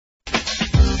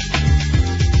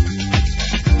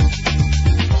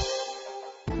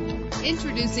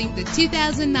Introducing the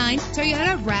 2009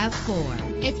 Toyota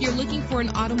RAV4. If you're looking for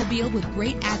an automobile with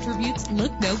great attributes,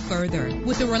 look no further.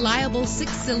 With a reliable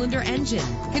 6-cylinder engine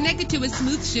connected to a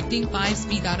smooth shifting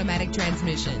 5-speed automatic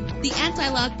transmission, the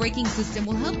anti-lock braking system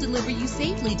will help deliver you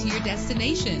safely to your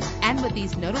destination. And with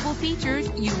these notable features,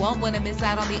 you won't want to miss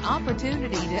out on the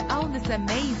opportunity to own this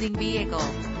amazing vehicle.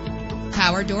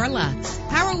 Power door locks,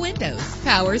 power windows,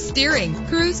 power steering,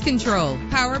 cruise control,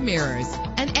 power mirrors,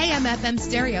 an AM/FM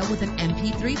stereo with an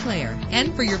MP3 player.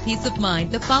 And for your peace of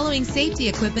mind, the following safety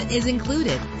equipment is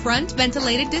included: front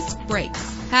ventilated disc brakes,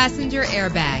 passenger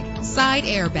airbag, side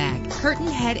airbag, curtain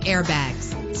head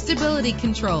airbags, stability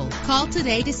control. Call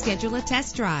today to schedule a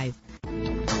test drive.